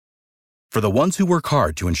For the ones who work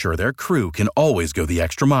hard to ensure their crew can always go the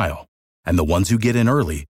extra mile, and the ones who get in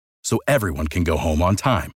early so everyone can go home on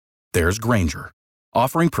time, there's Grainger,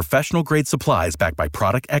 offering professional-grade supplies backed by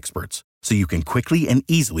product experts so you can quickly and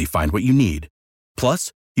easily find what you need.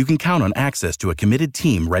 Plus, you can count on access to a committed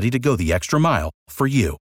team ready to go the extra mile for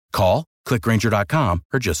you. Call, click Grainger.com,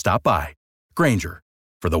 or just stop by. Grainger,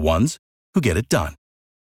 for the ones who get it done.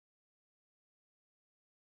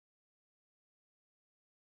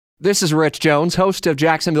 This is Rich Jones, host of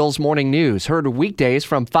Jacksonville's Morning News, heard weekdays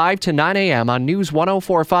from 5 to 9 a.m. on News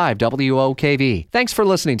 104.5 WOKV. Thanks for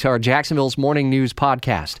listening to our Jacksonville's Morning News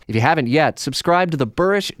podcast. If you haven't yet, subscribe to the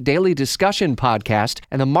Burrish Daily Discussion podcast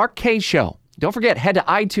and the Mark Kaye Show. Don't forget, head to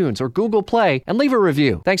iTunes or Google Play and leave a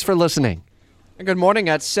review. Thanks for listening. Good morning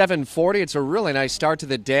at 7:40. It's a really nice start to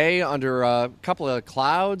the day under a couple of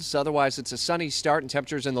clouds. Otherwise, it's a sunny start and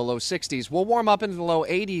temperatures in the low 60s. We'll warm up into the low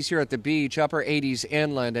 80s here at the beach, upper 80s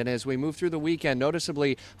inland. And as we move through the weekend,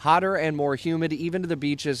 noticeably hotter and more humid, even to the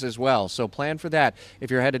beaches as well. So plan for that if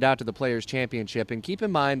you're headed out to the Players' Championship. And keep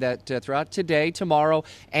in mind that throughout today, tomorrow,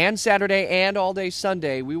 and Saturday, and all day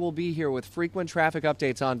Sunday, we will be here with frequent traffic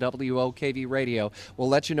updates on WOKV Radio. We'll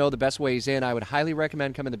let you know the best ways in. I would highly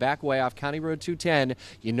recommend coming the back way off County Road 210.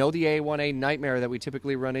 You know the A1A nightmare that we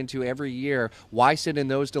typically run into every year. Why sit in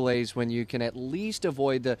those delays when you can at least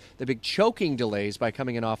avoid the big choking delays by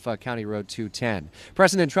coming in off County Road 210?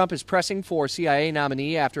 President Trump is pressing for CIA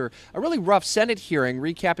nominee after a really rough Senate hearing,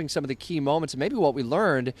 recapping some of the key moments. And maybe what we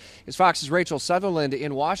learned is Fox's Rachel Sutherland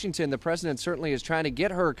in Washington. The president certainly is trying to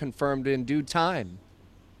get her confirmed in due time.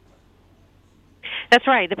 That's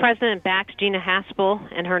right. The president backed Gina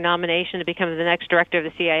Haspel in her nomination to become the next director of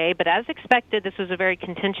the CIA. But as expected, this was a very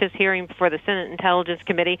contentious hearing before the Senate Intelligence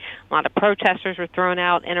Committee. A lot of protesters were thrown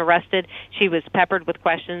out and arrested. She was peppered with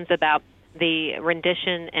questions about the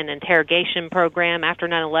rendition and interrogation program after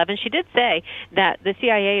 9/11. She did say that the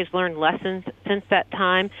CIA has learned lessons since that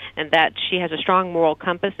time and that she has a strong moral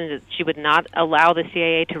compass and that she would not allow the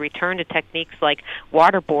CIA to return to techniques like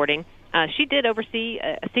waterboarding. She did oversee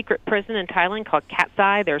a secret prison in Thailand called Cat's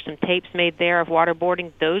Eye. There are some tapes made there of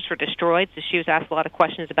waterboarding. Those were destroyed, so she was asked a lot of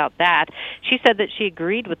questions about that. She said that she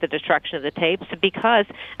agreed with the destruction of the tapes because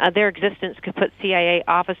their existence could put CIA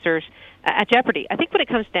officers at jeopardy. I think what it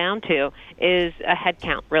comes down to is a head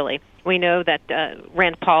count, really. We know that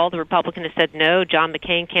Rand Paul, the Republican, has said no. John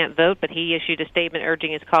McCain can't vote, but he issued a statement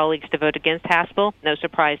urging his colleagues to vote against Haspel. No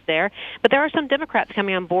surprise there. But there are some Democrats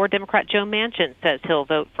coming on board. Democrat Joe Manchin says he'll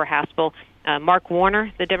vote for Haspel. Mark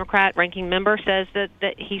Warner, the Democrat ranking member, says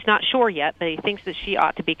that he's not sure yet, but he thinks that she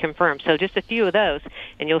ought to be confirmed. So just a few of those,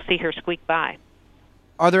 and you'll see her squeak by.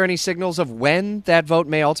 Are there any signals of when that vote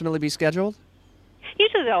may ultimately be scheduled?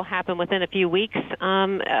 Usually they'll happen within a few weeks,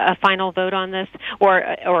 a final vote on this,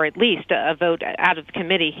 or at least a vote out of the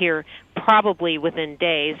committee here probably within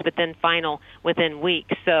days, but then final within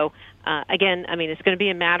weeks. So, again, I mean, it's going to be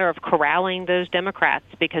a matter of corralling those Democrats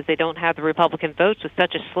because they don't have the Republican votes with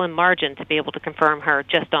such a slim margin to be able to confirm her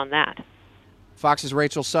just on that. Fox's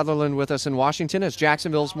Rachel Sutherland with us in Washington as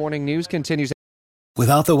Jacksonville's Morning News continues.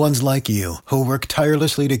 Without the ones like you, who work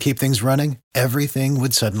tirelessly to keep things running, everything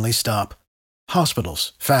would suddenly stop.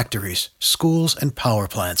 Hospitals, factories, schools, and power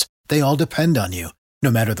plants, they all depend on you. No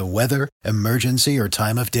matter the weather, emergency, or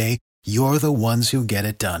time of day, you're the ones who get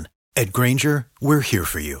it done. At Grainger, we're here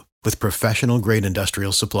for you with professional-grade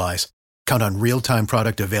industrial supplies. Count on real-time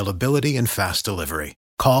product availability and fast delivery.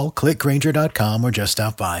 Call, click Grainger.com, or just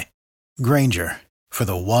stop by. Grainger, for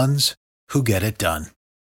the ones who get it done.